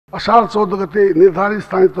असार 14 गते निर्धारित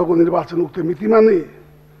स्थानीय तहको निर्वाचन उक्त मितिमा नै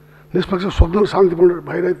निष्पक्ष स्वतन्त्र शान्तिपूर्ण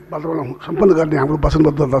भइरहित वातावरण सम्पन्न गर्ने हाम्रो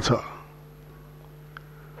वचनबद्धता छ।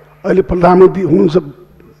 अहिले प्रधानमन्त्री हुनुहुन्छ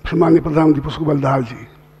सम्माननीय प्रधानमन्त्री पुष्पकमल दाहालजी,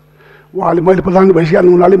 उहाँले मैले प्रधानमन्त्री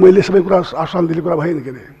भइसक्नु हुनाले मैले सबै कुरा आश्वासन दिने कुरा भएन के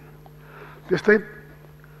अरे। त्यस्तै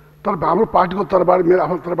तर हाम्रो पार्टीको तर्फबाट मेरो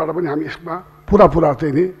आफ्नो तर्फबाट पनि हामी यसमा पुरा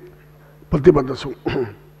चाहिँ नि प्रतिबद्ध छौँ।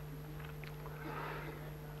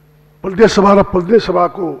 प्रदेश सभा र प्रतिनिधि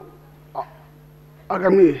सभाको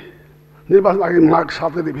आगामी निर्वाचन आगामी माघ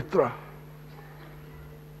 7 गतेभित्र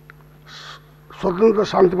स्वतन्त्र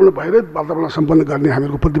शान्तिपूर्ण भइरहित वातावरण सम्पन्न गर्ने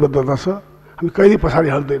हामीहरूको प्रतिबद्धता छ। हामी कहिले पछाडि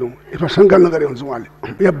हट्दैनौँ, यसमा शङ्का नगरे हुन्छ। उहाँले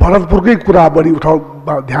यहाँ भरतपुरकै कुरा बढी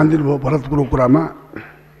ध्यान दिनुभयो। भरतपुरको कुरामा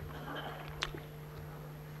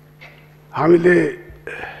हामीले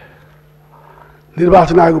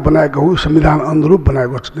निर्वाचन आयोग बनाएको हो, संविधान अनुरूप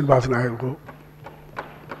बनाएको निर्वाचन आयोगको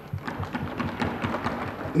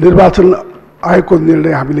निर्वाचन आयोगको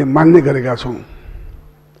निर्णय हामीले मान्ने गरेका छौँ।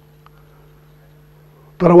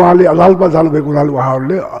 तर उहाँले अदालतमा जानुभएको हुनाले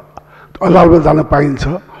उहाँहरूले अदालतमा जान पाइन्छ।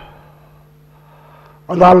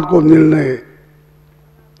 अदालतको निर्णय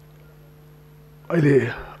अहिले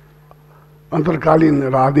अन्तर्कालीन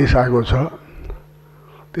र आदेश आएको छ,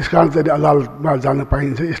 त्यसकारण चाहिँ अदालतमा जान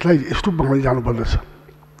पाइन्छ। यसलाई यस्तो प्रकारले जानुपर्दछ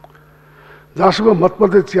जहाँसम्म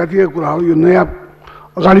मतपत्र च्यातिएको कुराहरू, यो नयाँ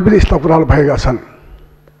अगाडि पनि यस्ता कुराहरू भएका छन्,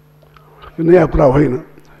 यो नयाँ कुरा होइन।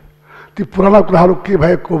 ती पुराना कुराहरू के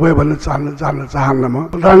भयो को भयो भन्न जान्न चाहन्न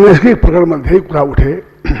म। प्रधानमन्त्रीकै प्रकरणमा धेरै कुरा उठे,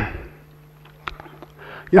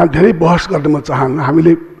 यहाँ धेरै बहस गर्न म चाहन्न।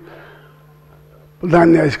 हामीले प्रधान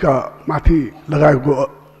न्यायाधीशका माथि लगाएको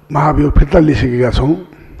महाभियोग फिर्ता लिइसकेका छौँ।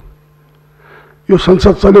 यो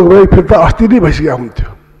संसद चलेको भए फिर्ता अस्ति नै भइसकेका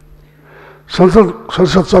हुन्थ्यो।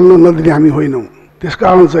 संसद चल्न नदिने हामी होइनौँ।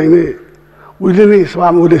 त्यसकारण चाहिँ नै उहिले नै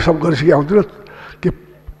सभामा उसले सब गरिसकेका हुन्थ्यो। के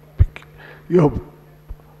यो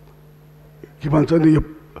के भन्छ नि, यो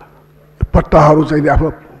पट्टाहरू चाहिँ आफ्नो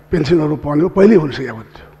पेन्सनहरू पाउने हो पहिल्यै हुनसकेका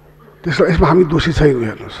हुन्थ्यो। त्यसमा हामी दोषी छैनौँ।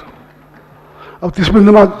 हेर्नुहोस्, अब त्यस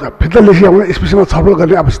विषयमा फिर्ता लेखिया भने यस विषयमा छलफल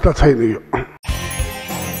गर्ने आवश्यकता छैन। यो